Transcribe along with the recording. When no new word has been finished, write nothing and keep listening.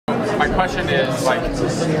question is, like,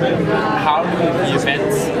 how do the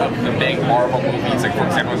events of the big Marvel movies, like for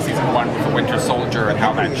example in season 1 with the Winter Soldier and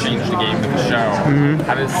how that changed the game of the show,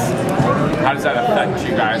 how does that affect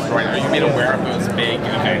you guys? Right? Are you made aware of those big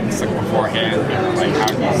events like beforehand? Like how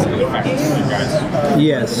does it affect you guys?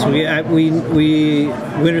 Yes, we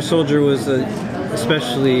Winter Soldier was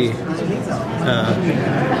especially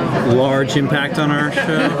large impact on our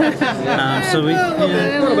show.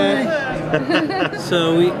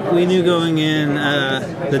 So we knew going in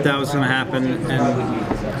that was going to happen,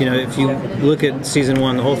 and you know, if you look at season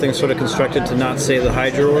 1, the whole thing's sort of constructed to not say the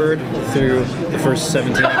Hydra word through the first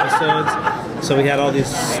 17 episodes. So we had all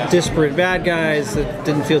these disparate bad guys that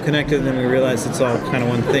didn't feel connected, and then we realized it's all kind of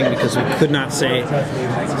one thing because we could not say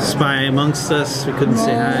spy amongst us, we couldn't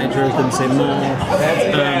say Hydra, we couldn't say mole.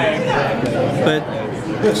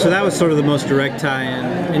 So that was sort of the most direct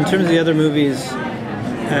tie-in. In terms of the other movies,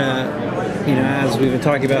 you know, as we've been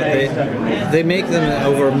talking about, they make them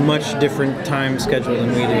over a much different time schedule than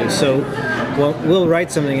we do. So we'll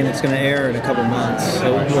write something and it's going to air in a couple months.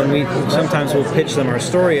 So sometimes we'll pitch them our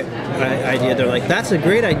story idea, they're like, that's a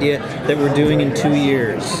great idea that we're doing in 2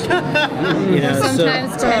 years. You know,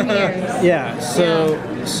 sometimes 10 years. Yeah. So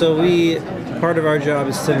part of our job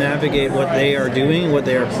is to navigate what they are doing, what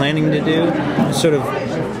they are planning to do, sort of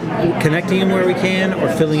connecting them where we can, or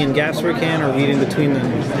filling in gaps where we can, or reading between them.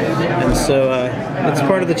 And so it's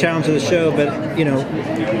part of the challenge of the show. But you know,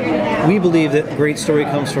 we believe that great story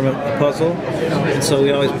comes from a puzzle, and so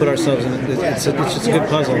we always put ourselves in. It's just a good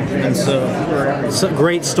puzzle, and so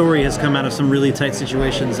great story has come out of some really tight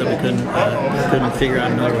situations that we couldn't figure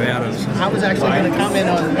out another way out of. So. I was actually going to comment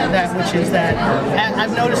on that, which is that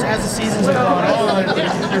I've noticed as the seasons have gone on,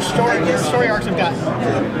 their story arcs have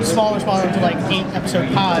gotten smaller into like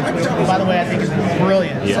 8-episode pods, which, by the way, I think is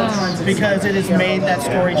brilliant. Yes. Because it has made that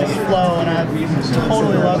story just flow, and I've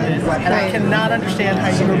totally loved it. And I cannot understand how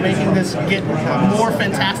you were making this get more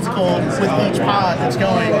fantastical with each pod that's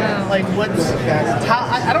going. Like,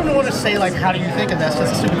 I don't want to say, like, how do you think of this?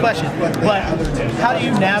 That's a stupid question. But how do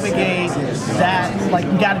you navigate that? Like,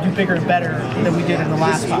 we got to do bigger and better than we did in the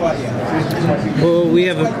last pod. Well, we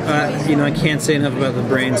have you know, I can't say enough about the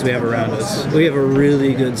brains we have around us. We have a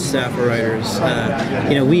really good staff of writers.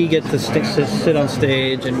 You know, we get to sit on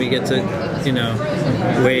stage and we get to, you know,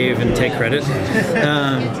 wave and take credit.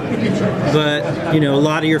 But, you know, a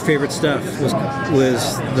lot of your favorite stuff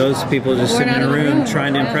was those people just sitting in a room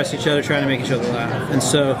trying to impress each other, trying to make each other laugh. And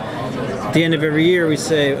so at the end of every year we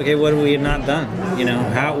say, okay, what have we not done? You know,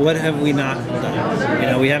 what have we not done? You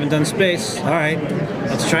know, we haven't done space. All right,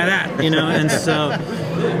 let's try that. You know, and so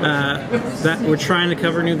that we're trying to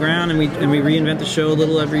cover new ground, and we reinvent the show a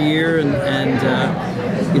little every year, and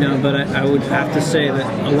you know, but I would have to say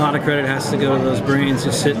that a lot of credit has to go to those brains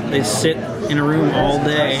who they sit in a room all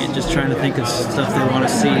day and just trying to think of stuff they want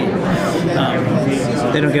to see.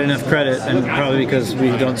 They don't get enough credit, and probably because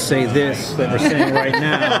we don't say this that we're saying right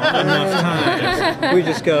now enough times. We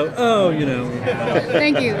just go, oh, you know.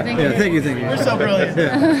 Thank you. Thank you. You're so brilliant.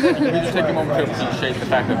 Can we just take a moment to appreciate the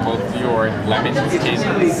fact that both your lemons came?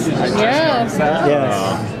 Yes.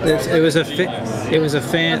 It was a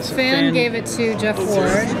fan. A fan gave it to Jeff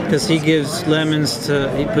Ward because he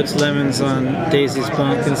puts lemons on Daisy's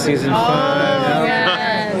bunk in season 5.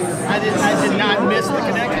 Yes. I did not miss the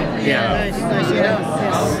connection. Yeah. Nice to know.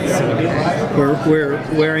 We're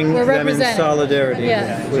wearing lemon solidarity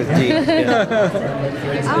with D. Yeah.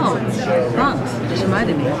 Oh, just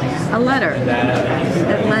reminded me. A letter.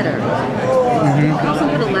 That letter. Can you also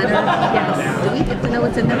put a letter? Yes. Do we get to know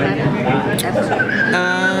what's in the letter?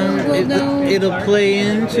 It'll play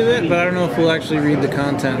into it, but I don't know if we'll actually read the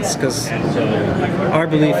contents, because our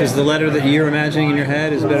belief is the letter that you're imagining in your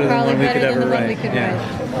head is better than the one we could ever write.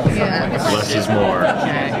 Less is more.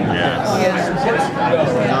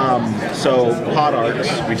 So pod arcs,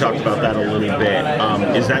 we talked about that a little bit.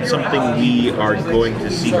 Is that something we are going to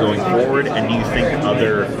see going forward? And do you think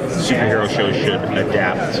other superhero shows should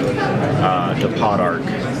adapt the pod arc,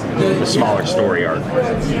 the smaller story arc,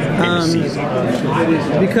 in the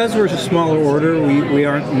season? Because we're a smaller order, we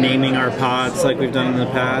aren't naming our pods like we've done in the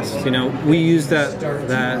past. You know, we use that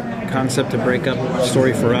concept to break up a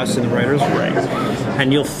story for us in the writers' room. Right.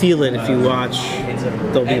 And you'll feel it if you watch.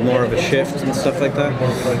 There'll be more of a shift and stuff like that.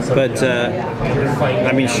 But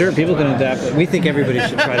I mean, sure, people can adapt. We think everybody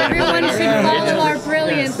should try to. Everyone should follow our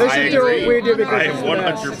brilliance. I agree. I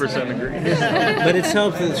 100% agree. But it's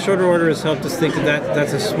helped. The shorter order has helped us think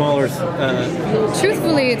that's a smaller.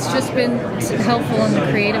 Truthfully, it's just been helpful in the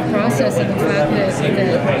creative process and the fact that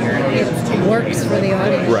it works for the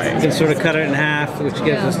audience. Right. You can sort of cut it in half, which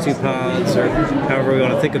gives us 2 pods, or however we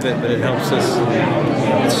want to think of it. But it helps us.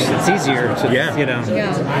 it's easier to, Yeah. you know.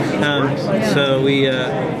 Yeah. So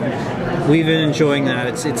we've been enjoying that.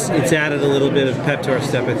 It's added a little bit of pep to our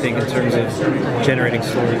step, I think, in terms of generating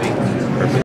story.